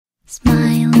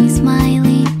Smiley,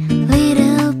 smiley,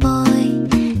 little boy,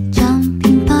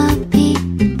 jumping puppy,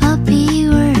 puppy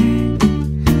world.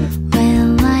 Well,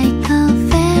 like a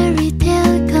fairy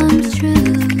tale comes true.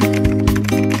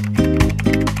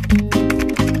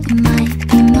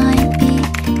 It might be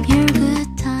your good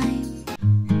time.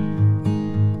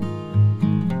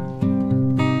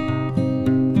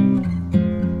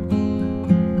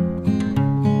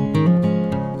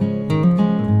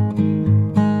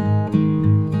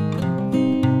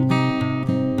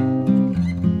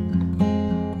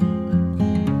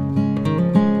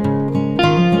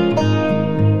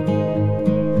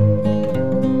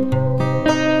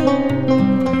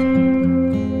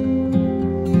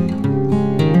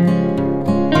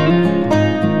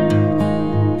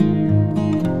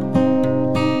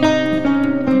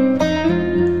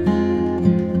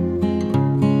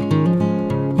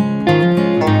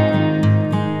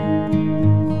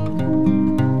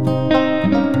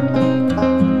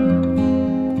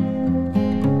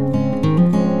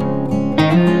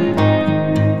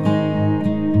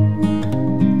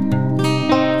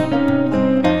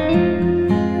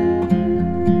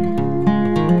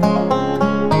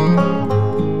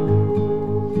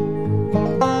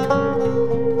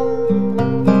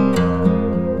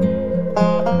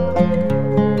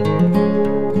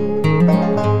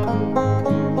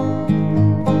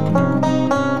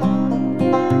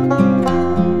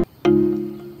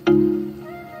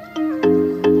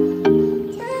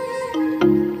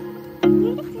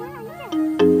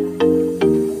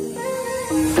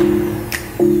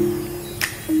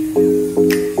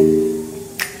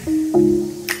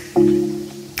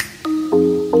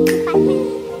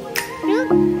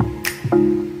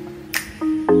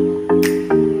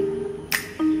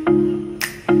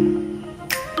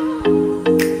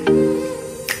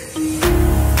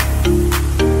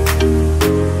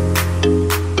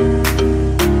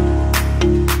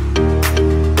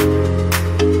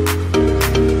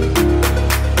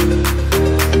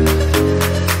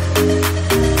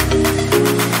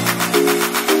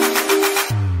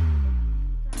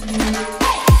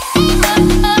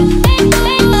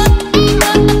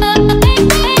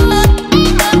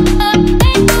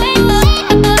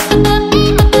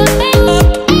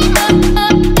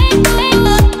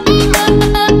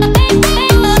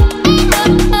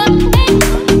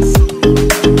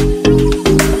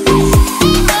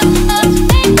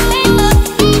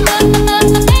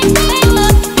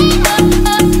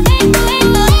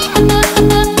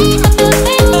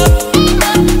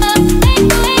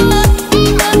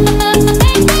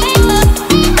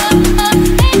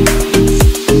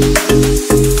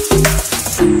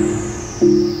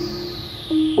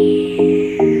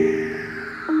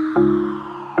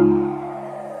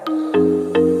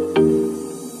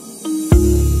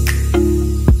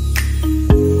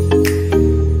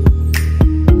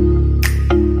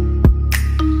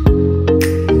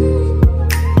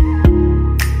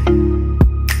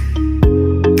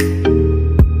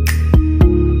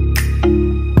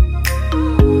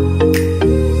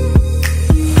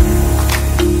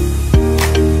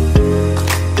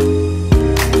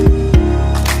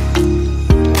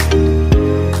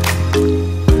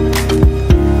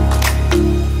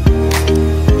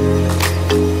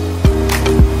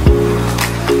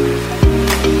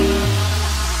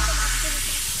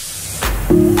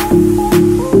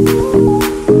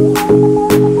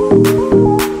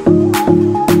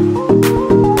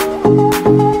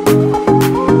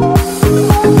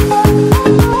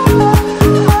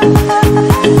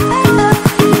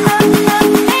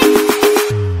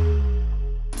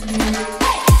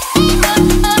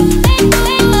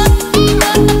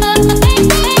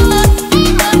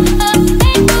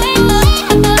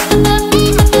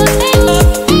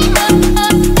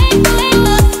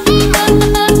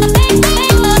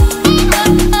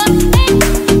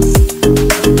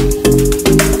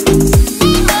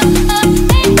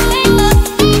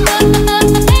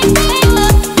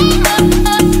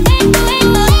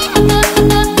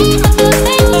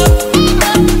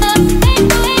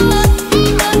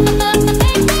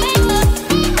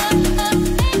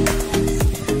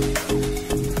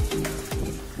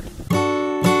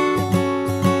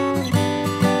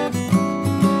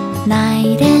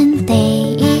 Night and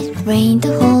day, it rained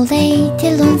the whole day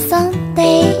till on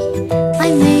Sunday.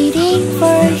 I'm waiting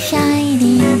for a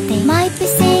shining day. Might be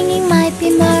singing, might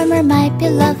be murmur, might be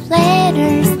love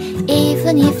letters.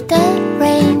 Even if the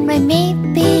rain may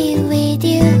be with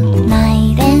you.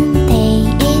 Night and day,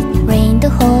 it rained the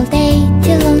whole day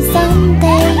till on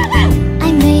Sunday.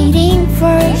 I'm waiting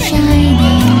for a shining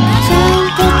day.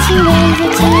 Get you over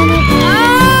to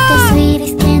the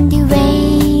sweetest candy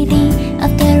waiting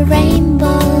of the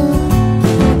rainbow.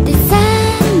 The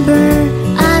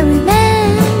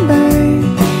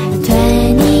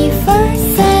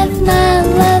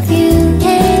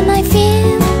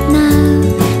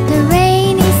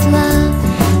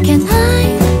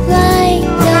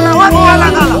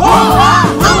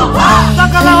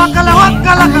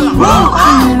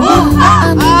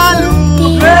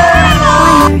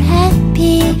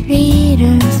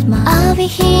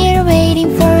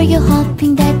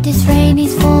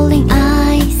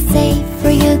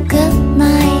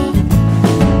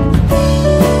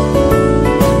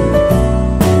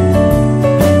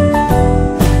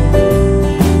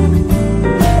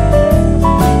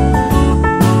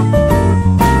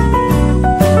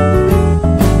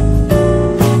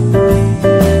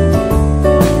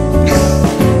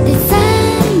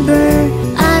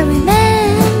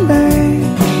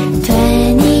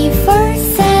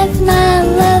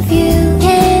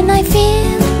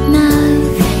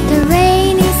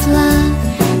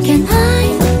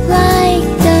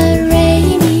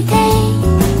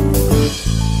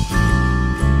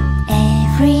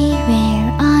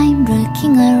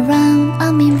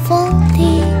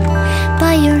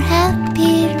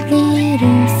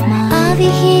be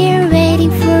here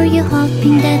waiting for you,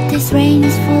 hoping that this rain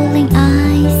is falling.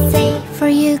 I say for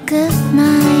you good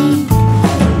night.